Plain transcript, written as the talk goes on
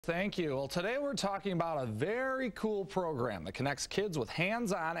Thank you. Well, today we're talking about a very cool program that connects kids with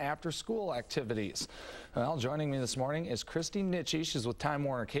hands-on after-school activities. Well, joining me this morning is Christy Nitsche. She's with Time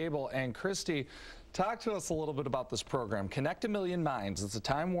Warner Cable. And Christy, talk to us a little bit about this program, Connect a Million Minds. It's a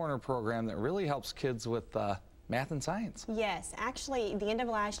Time Warner program that really helps kids with math and science. Yes, actually, at the end of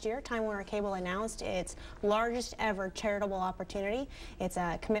last year, Time Warner Cable announced its largest ever charitable opportunity. It's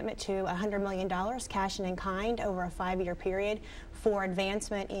a commitment to $100 million cash and in kind over a 5-year period for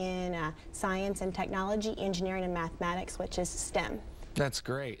advancement in science and technology, engineering and mathematics, which is STEM. That's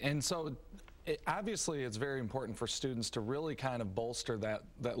great. And so obviously it's very important for students to really kind of bolster that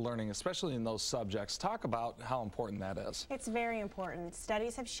learning, especially in those subjects. Talk about how important that is. It's very important.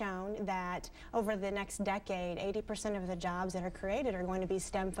 Studies have shown that over the next decade, 80% of the jobs that are created are going to be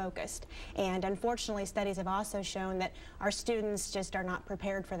STEM focused. And unfortunately, studies have also shown that our students just are not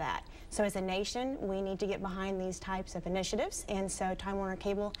prepared for that. So as a nation, we need to get behind these types of initiatives. And so Time Warner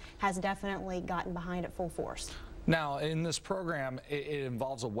Cable has definitely gotten behind it full force. Now, in this program, it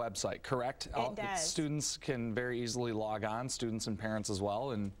involves a website, correct? It does. Students can very easily log on, students and parents as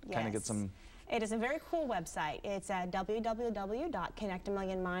well, and kind of get some... It is a very cool website. It's at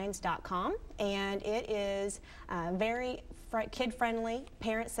www.connectamillionminds.com, and it is very kid-friendly,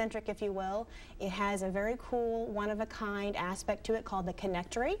 parent-centric, if you will. It has a very cool, one-of-a-kind aspect to it called the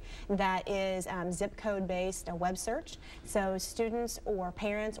Connectory that is zip code-based web search. So students or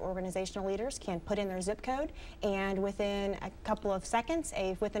parents, organizational leaders can put in their zip code, and within a couple of seconds,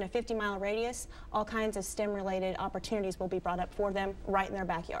 within a 50-mile radius, all kinds of STEM-related opportunities will be brought up for them right in their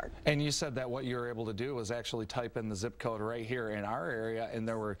backyard. And you said that what you were able to do was actually type in the zip code right here in our area, and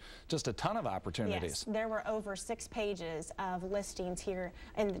there were just a ton of opportunities. Yes, there were over 6 pages of listings here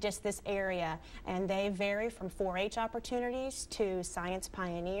in just this area, and they vary from 4-H opportunities to Science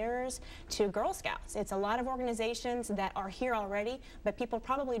Pioneers to Girl Scouts. It's a lot of organizations that are here already, but people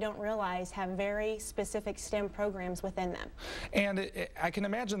probably don't realize have very specific STEM programs within them. And I can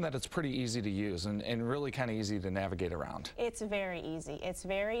imagine that it's pretty easy to use and really kind of easy to navigate around. It's very easy. It's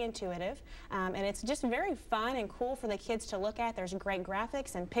very intuitive. And it's just very fun and cool for the kids to look at. There's great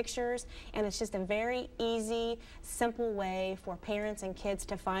graphics and pictures, and it's just a very easy, simple way for parents and kids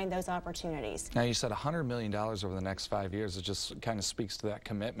to find those opportunities. Now, you said $100 million over the next 5 years. It just kind of speaks to that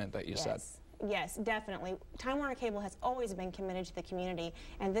commitment that you said. Yes, definitely. Time Warner Cable has always been committed to the community,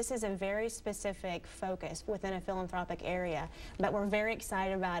 and this is a very specific focus within a philanthropic area, but we're very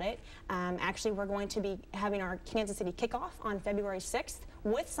excited about it. Actually, we're going to be having our Kansas City kickoff on February 6th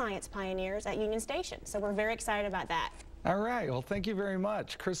with Science Pioneers at Union Station, so we're very excited about that. All right. Well, thank you very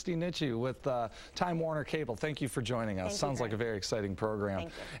much. Christy Nitsche with Time Warner Cable. Thank you for joining us. Sounds like a very exciting program. Thank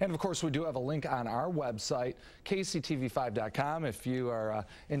you. And, of course, we do have a link on our website, kctv5.com, if you are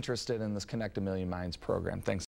interested in this Connect a Million Minds program. Thanks.